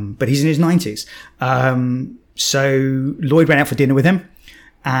 But he's in his 90s. So Lloyd went out for dinner with him,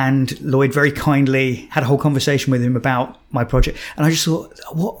 and Lloyd very kindly had a whole conversation with him about my project. And I just thought,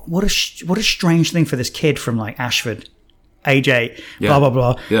 what a strange thing for this kid from like Ashford. AJ, blah, blah,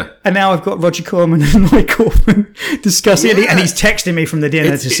 blah. Yeah. And now I've got Roger Corman and Lloyd Corman discussing it. And he's texting me from the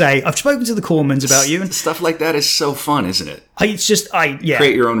dinner to say, I've spoken to the Cormans about you. And stuff like that is so fun, isn't it?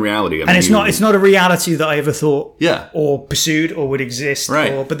 Create your own reality. And it's not a reality that I ever thought or pursued or would exist.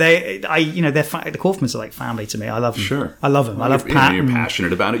 Right. But the Kaufmans are like family to me. I love them. Sure. I love them. I love Pat. You're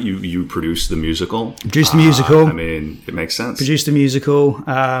passionate about it. You produce the musical. Produced the musical. I mean, it makes sense. Produced the musical.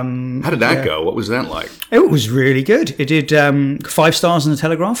 How did that go? What was that like? It was really good. It did 5 stars in the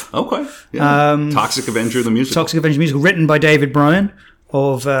Telegraph. Okay. Yeah. Toxic Avenger, the musical. Toxic Avenger musical, written by David Bryan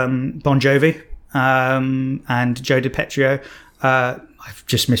of Bon Jovi and Joe DiPietro. I've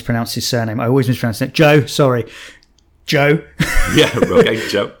just mispronounced his surname. I always mispronounce it. Joe. Yeah, okay,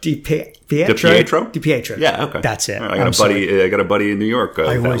 Joe. DiPietro. Yeah, okay. That's it. Right, I got a buddy in New York.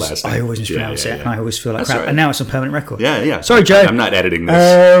 I always mispronounce it, and I always feel like crap. Right. And now it's on permanent record. Yeah. Sorry, Joe. I'm not editing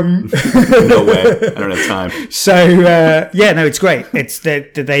this. No way. I don't have time. So it's great.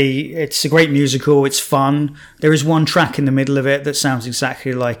 It's a great musical. It's fun. There is one track in the middle of it that sounds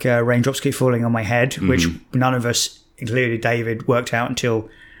exactly like Raindrops Keep Falling on My Head, which none of us, including David, worked out until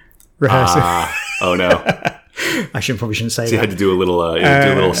rehearsal. Oh no. I probably shouldn't say that. You had to do a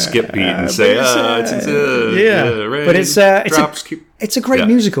little skip beat and say, but it's a great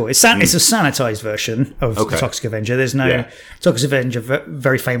musical. It's a sanitized version of the Toxic Avenger. There's no Toxic Avenger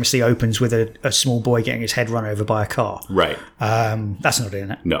very famously opens with a small boy getting his head run over by a car. Right. That's not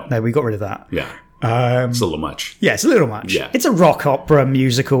in it. No, we got rid of that. Yeah. It's a little much. Yeah, it's a little much. Yeah. It's a rock opera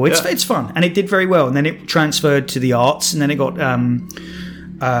musical. It's fun, and it did very well. And then it transferred to the arts, and then it got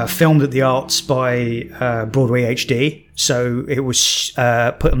filmed at the Arts by Broadway HD. So it was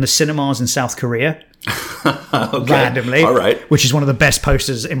put on the cinemas in South Korea. Randomly. All right. Which is one of the best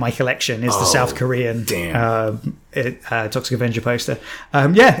posters in my collection is the South Korean Toxic Avenger poster.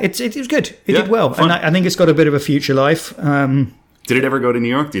 It was good. It did well. Fun. And I think it's got a bit of a future life. Did it ever go to New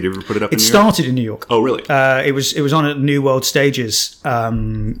York? Did you ever put it up in New York? It started in New York. Oh, really? It was on at New World Stages, I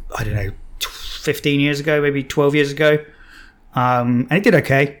don't know, 15 years ago, maybe 12 years ago. And it did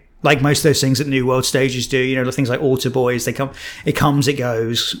okay. Like most of those things that New World stages do, you know, the things like Altar Boys, it comes, it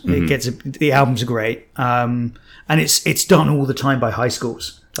goes. The albums are great. And it's done all the time by high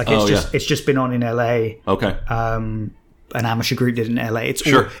schools. Like it's just been on in LA. Okay. An amateur group did it in LA.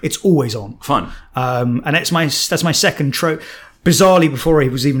 It's always on. Fun. And that's my second bizarrely, before I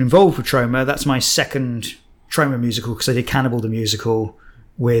was even involved with Troma, that's my second Troma musical, because I did Cannibal the musical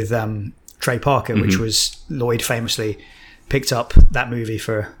with Trey Parker, which was Lloyd famously picked up that movie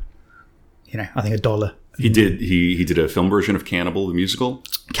for, you know, I think $1. He did a film version of Cannibal the musical.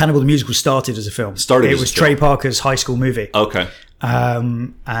 Cannibal the musical started as a film. It was Trey Parker's high school movie. Okay.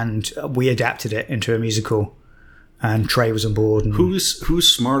 And we adapted it into a musical, and Trey was on board. And,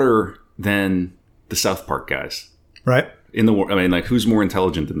 who's smarter than the South Park guys? Right. In the, I mean, like, who's more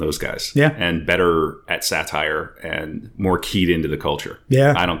intelligent than those guys? Yeah. And better at satire and more keyed into the culture?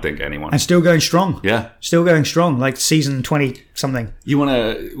 Yeah. I don't think anyone. And still going strong. Yeah. Still going strong, like season 20 something. We want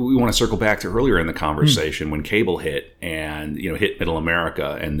to circle back to earlier in the conversation when cable hit and, you know, hit middle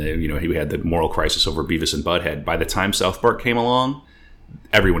America, and we had the moral crisis over Beavis and Butthead. By the time South Park came along,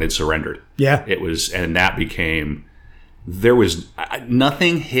 everyone had surrendered. Yeah. And that became, there was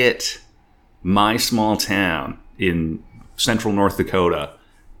nothing hit my small town in Central North Dakota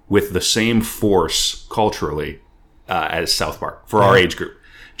with the same force culturally as South Park for our age group.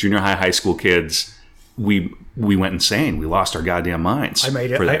 Junior high school kids, we went insane. We lost our goddamn minds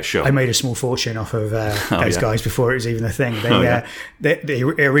for that show. I made a small fortune off of those guys before it was even a thing. They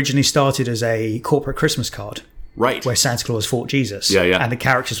originally started as a corporate Christmas card. Right. Where Santa Claus fought Jesus. Yeah. And the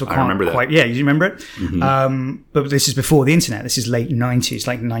characters were quite... Yeah, you remember it? Mm-hmm. But this is before the internet. This is late 90s,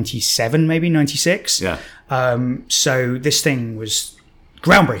 like 97, maybe 96. Yeah. So this thing was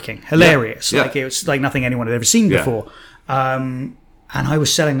groundbreaking, hilarious. Yeah. Like it was like nothing anyone had ever seen before. And I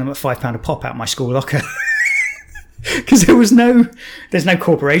was selling them at £5 a pop out of my school locker. Because there's no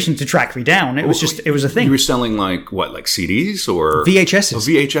corporation to track me down. It was a thing. You were selling like CDs or VHSs? Oh,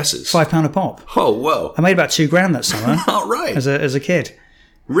 VHSs. £5 a pop. Oh, whoa! I made about $2,000 that summer. All right. As a kid.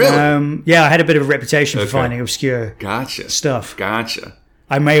 Really? Yeah, I had a bit of a reputation for finding obscure stuff. Gotcha.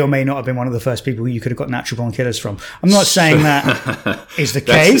 I may or may not have been one of the first people you could have got Natural Born Killers from. I'm not saying that is the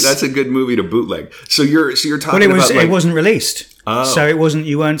case. That's a good movie to bootleg. So you're talking about it wasn't released. Oh. So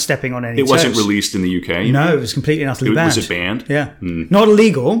you weren't stepping on any toes. It wasn't released in the UK? No, it was completely and utterly banned. Was it banned? Yeah. Not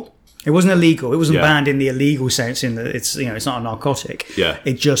illegal. It wasn't illegal. It wasn't banned in the illegal sense, in that it's not a narcotic. Yeah.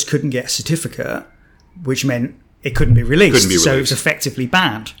 It just couldn't get a certificate, which meant it couldn't be released. So it was effectively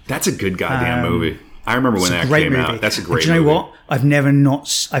banned. That's a good goddamn movie. I remember when that came out. That's a great movie. Do you know what? I've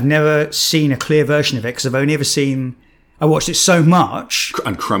never seen a clear version of it, because I've only ever seen... I watched it so much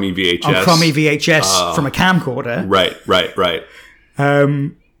on crummy VHS. From a camcorder. Right.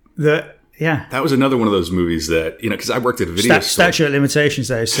 That was another one of those movies that, because I worked at a video store. Statute of limitations,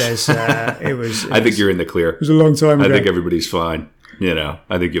 though, says it was... I think you're in the clear. It was a long time ago. I think everybody's fine.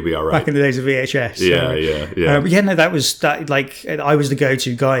 I think you'll be all right. Back in the days of VHS. Yeah. That was like, I was the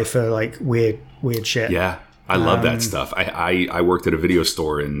go-to guy for like weird shit. Yeah. I love that stuff. I worked at a video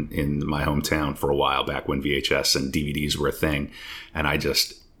store in my hometown for a while back when VHS and DVDs were a thing. And I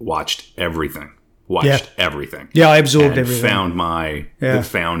just watched everything. Everything. Yeah, I absorbed everything.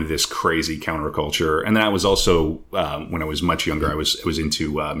 Found this crazy counterculture. And then I was also, when I was much younger, I was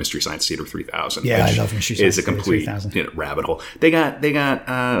into Mystery Science Theater 3000. Yeah, I love Mystery Science Theater 3000. It's a complete rabbit hole. They didn't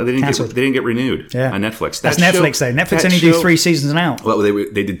get renewed on Netflix. That's Netflix though. Netflix only do 3 seasons and out. Well,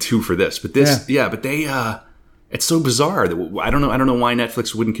 they did 2 for this, but it's so bizarre that I don't know why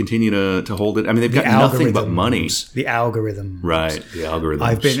Netflix wouldn't continue to hold it. I mean, they've got nothing but money. The algorithm, right? The algorithm.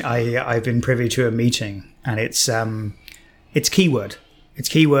 I've been privy to a meeting, and it's keyword. It's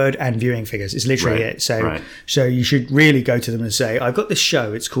keyword and viewing figures. It's literally it. So you should really go to them and say, I've got this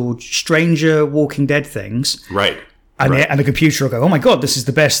show. It's called Stranger Walking Dead Things. Right. And the computer will go, oh my God, this is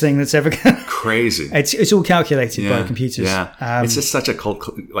the best thing that's ever going. Crazy. It's all calculated by computers. Yeah. It's just such a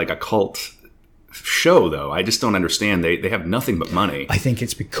cult show, though. I just don't understand. They have nothing but money. I think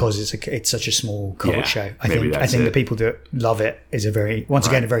it's because it's such a small cult show. I think the people that love it is a very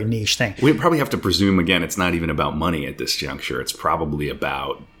niche thing. We probably have to presume again it's not even about money at this juncture. It's probably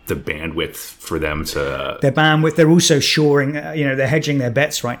about the bandwidth for them to... Their bandwidth. They're also shoring, they're hedging their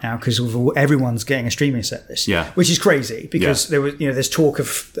bets right now because everyone's getting a streaming service. Yeah. Which is crazy because there's talk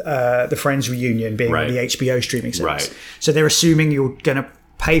of the Friends reunion being on the HBO streaming service. Right. So they're assuming you're going to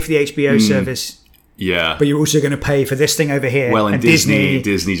pay for the HBO service. Yeah. But you're also going to pay for this thing over here. Well, and Disney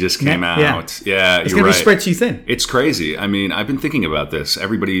just came out. Yeah, it's going to be spread too thin. It's crazy. I mean, I've been thinking about this.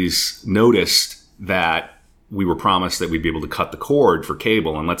 Everybody's noticed that we were promised that we'd be able to cut the cord for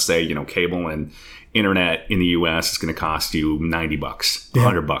cable. And let's say, cable and internet in the US is going to cost you $90,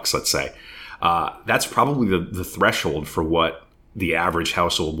 $100, let's say. That's probably the threshold for what the average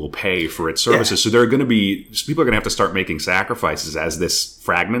household will pay for its services. Yeah. So there are going to be people are going to have to start making sacrifices as this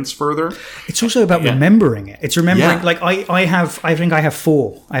fragments further. It's also about remembering it. It's remembering like I think I have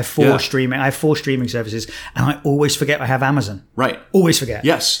four streaming services, and I always forget I have Amazon. Right. Always forget.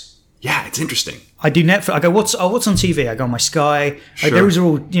 Yes. Yeah, it's interesting. I do Netflix. I go, what's on TV? I go on my Sky. Sure. Those are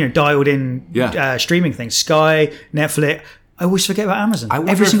all dialed in streaming things. Sky, Netflix. I always forget about Amazon.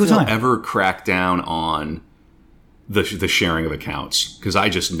 Every single time. Ever crack down on the sharing of accounts, because I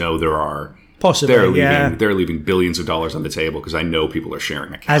just know there are possibly they're leaving billions of dollars on the table because I know people are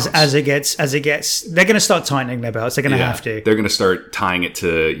sharing accounts. As it gets, they're going to start tightening their belts. They're going to have to. They're going to start tying it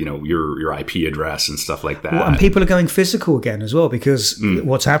to your IP address and stuff like that. Well, and people are going physical again as well, because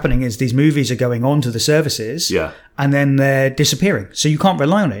what's happening is these movies are going onto the services, and then they're disappearing, so you can't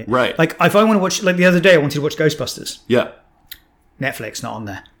rely on it. Right. Like if I want to watch, like the other day, I wanted to watch Ghostbusters. Yeah. Netflix not on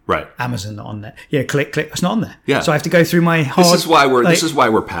there. Right. Amazon not on there. Yeah, click. It's not on there. Yeah. So I have to go through my hard. This is why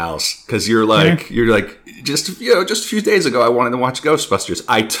we're pals, because you're like just a few days ago I wanted to watch Ghostbusters.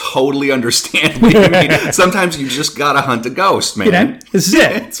 I totally understand what you mean. Sometimes you just gotta hunt a ghost, man. This is it.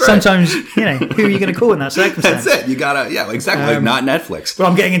 That's right. Sometimes who are you going to call in that circumstance? That's it. You gotta exactly. Not Netflix. Well,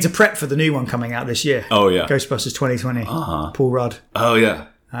 I'm getting into prep for the new one coming out this year. Oh yeah, Ghostbusters 2020. Paul Rudd. Oh yeah.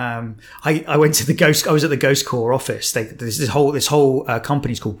 I went to the Ghost. I was at the Ghost Corps office. This whole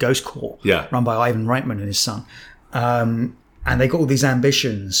company's called Ghost Corps, run by Ivan Reitman and his son. And they got all these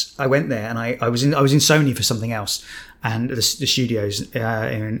ambitions. I went there, and I was in Sony for something else, and the studios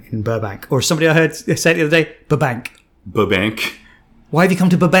in Burbank, or somebody I heard say it the other day, Burbank. Burbank. Why have you come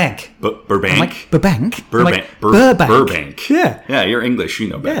to Burbank? Burbank. I'm like, Burbank. Burbank. Burbank. Burbank. Yeah. Yeah, you're English. You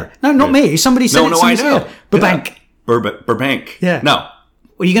know better. Yeah. No, not me. Somebody said it. I know. Burbank. Yeah. Burbank. Yeah. No.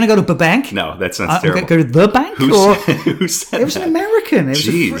 Are you going to go to Burbank? No, that sounds terrible. Go to the bank? Who said it was that? an American.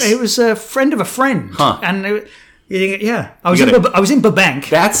 It was a friend of a friend. Huh. And I was in Burbank.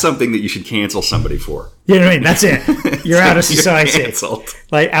 That's something that you should cancel somebody for. You know what I mean? That's it. You're out of society. You're canceled.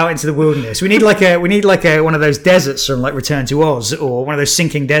 Like out into the wilderness. We need one of those deserts from like Return to Oz, or one of those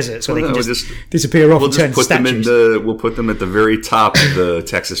sinking deserts where they can just disappear off and turn into statues. We'll put them at the very top of the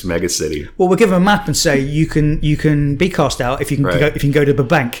Texas megacity. Well, we'll give them a map and say you can be cast out if you can go to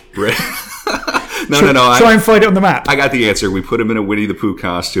Burbank. Right. No. Try and find it on the map. I got the answer. We put him in a Winnie the Pooh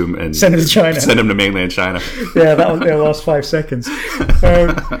costume and send him to China. Send him to mainland China. Yeah, that'll last 5 seconds.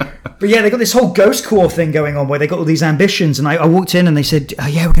 But yeah, they got this whole Ghost Corps thing going on where they got all these ambitions, and I walked in and they said, "Oh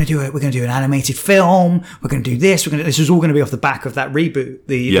yeah, we're going to do it. We're going to do an animated film. We're going to do this. This was all going to be off the back of that reboot,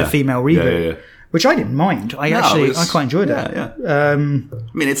 the female reboot." Yeah. Which I didn't mind. I quite enjoyed that. Yeah. I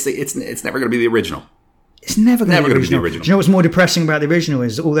mean, it's never going to be the original. It's never going to be the original. Do you know what's more depressing about the original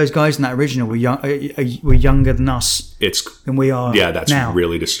is all those guys in that original were younger than us. Than we are. Yeah, that's now.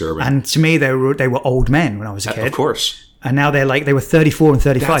 Really disturbing. And to me, they were old men when I was a kid. Of course. And now they were 34 and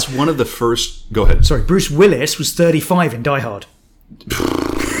 35. That's one of the first. Go ahead. Sorry, Bruce Willis was 35 in Die Hard.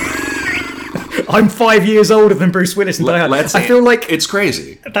 I'm 5 years older than Bruce Willis in Die Hard. I feel like it's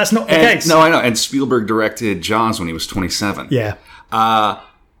crazy. That's not the case. No, I know. And Spielberg directed Jaws when he was 27. Yeah.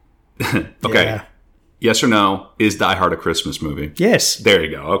 Okay. Yeah. Yes or no? Is Die Hard a Christmas movie? Yes. There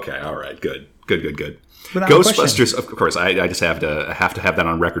you go. Okay. All right. Good. Without Ghostbusters. Of course, I just have to have that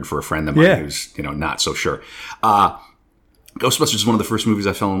on record for a friend of mine who's not so sure. Ghostbusters is one of the first movies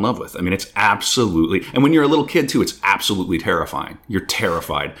I fell in love with. I mean, it's absolutely, and when you're a little kid too, it's absolutely terrifying. You're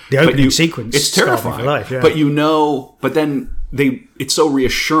terrified. The opening sequence. It's terrifying. Life, yeah. But then it's so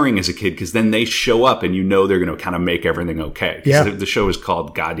reassuring as a kid because then they show up and they're going to kind of make everything okay. Yeah. The show is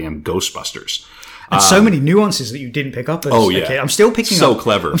called goddamn Ghostbusters. And so many nuances that you didn't pick up as a kid. I'm still picking up. So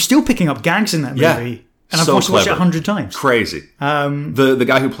clever. I'm still picking up gags in that movie. And I've watched it 100 times. Crazy. The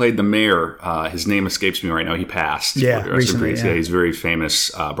guy who played the mayor, his name escapes me right now. He passed. Yeah, recently. Yeah, he's a very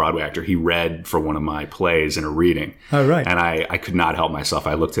famous Broadway actor. He read for one of my plays in a reading. Oh, right. And I could not help myself.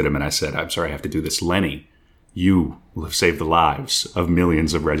 I looked at him and I said, "I'm sorry, I have to do this. Lenny, you will have saved the lives of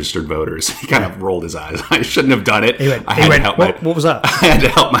millions of registered voters." He kind of rolled his eyes. I shouldn't have done it. I had to help what was that? I had to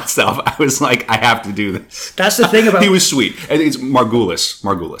help myself. I was like, I have to do this. That's the thing about... He was sweet. I think it's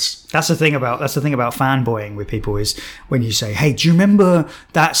Margulis. That's the thing about fanboying with people is when you say, "Hey, do you remember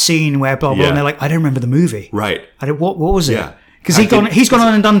that scene where blah blah?" And they're like, "I don't remember the movie." Right. What was it? Yeah. Because he's gone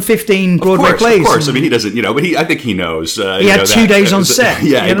on and done 15 Broadway plays. Of course. I mean, he doesn't, but I think he knows. He had 2 days on set.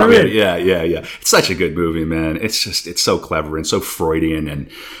 Yeah, It's such a good movie, man. It's so clever and so Freudian and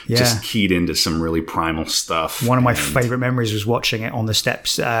just keyed into some really primal stuff. One of my favorite memories was watching it on the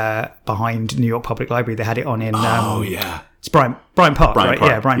steps behind New York Public Library. They had it on in... It's Bryant Park, right? Park.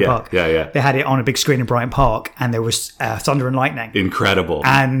 Yeah, Bryant Park. Yeah. They had it on a big screen in Bryant Park, and there was Thunder and Lightning. Incredible.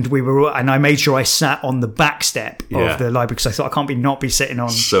 And I made sure I sat on the back step of the library because I thought I can't not be sitting on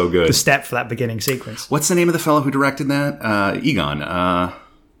the step for that beginning sequence. What's the name of the fellow who directed that? Egon.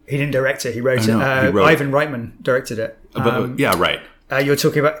 He didn't direct it. He wrote it. Ivan Reitman directed it. Right. You're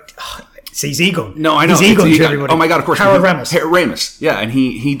talking about... he's Egon. No, I know. He's Egon to everybody. Oh my God, of course. Harold Ramis. Ramis. Yeah, and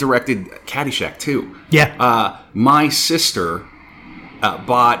he directed Caddyshack too. Yeah. My sister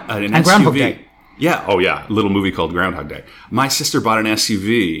bought an SUV. Groundhog Day. Yeah. Oh yeah. A little movie called Groundhog Day. My sister bought an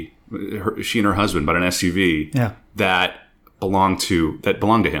SUV. She and her husband bought an SUV. Yeah. That belonged to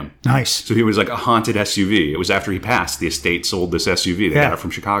him. Nice. So he was like a haunted SUV. It was after he passed, the estate sold this SUV. They got it from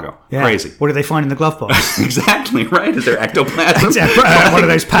Chicago. Yeah. Crazy. What did they find in the glove box? Exactly, right? Is there ectoplasm? One of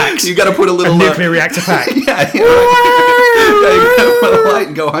those packs. You got to put a little... nuclear reactor pack. You got to put a light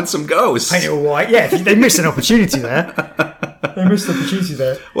and go hunt some ghosts. Paint it all white. Yeah, they missed an opportunity there.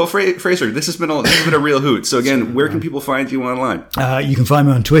 Well, Fraser, this has been a real hoot. So again, where can people find you online? You can find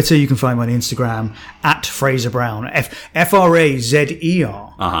me on Twitter. You can find me on Instagram at Fraser Brown, FRAZER,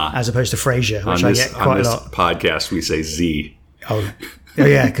 as opposed to Fraser, which I get quite a lot. On this podcast, we say Z. Oh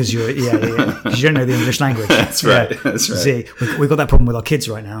yeah, because you don't know the English language. That's right. That's right. Z. We've got that problem with our kids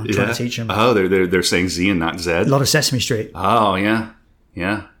right now. Trying to teach them. Oh, they're saying Z and not Z. A lot of Sesame Street. Oh yeah.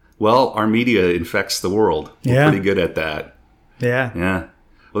 Well, our media infects the world. We're pretty good at that. Yeah.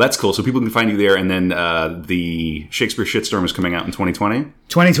 Well, that's cool. So people can find you there, and then the Shakespeare Shitstorm is coming out in 2020.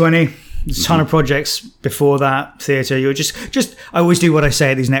 2020. There's a ton of projects before that. Theatre. You're just. I always do what I say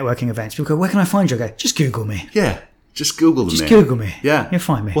at these networking events. People go, "Where can I find you?" I go, "Just Google me." Yeah. Just Google me. Just Google me. Yeah. You'll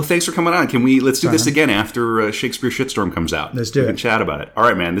find me. Well, thanks for coming on. Let's do this again after Shakespeare Shitstorm comes out. Let's do it. We can chat about it. All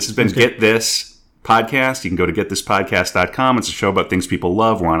right, man. This has been Get This Podcast. You can go to getthispodcast.com. It's a show about things people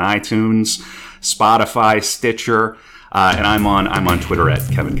love. We're on iTunes, Spotify, Stitcher, and I'm on Twitter at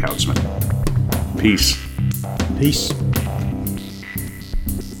Kevin Kautzman. Peace.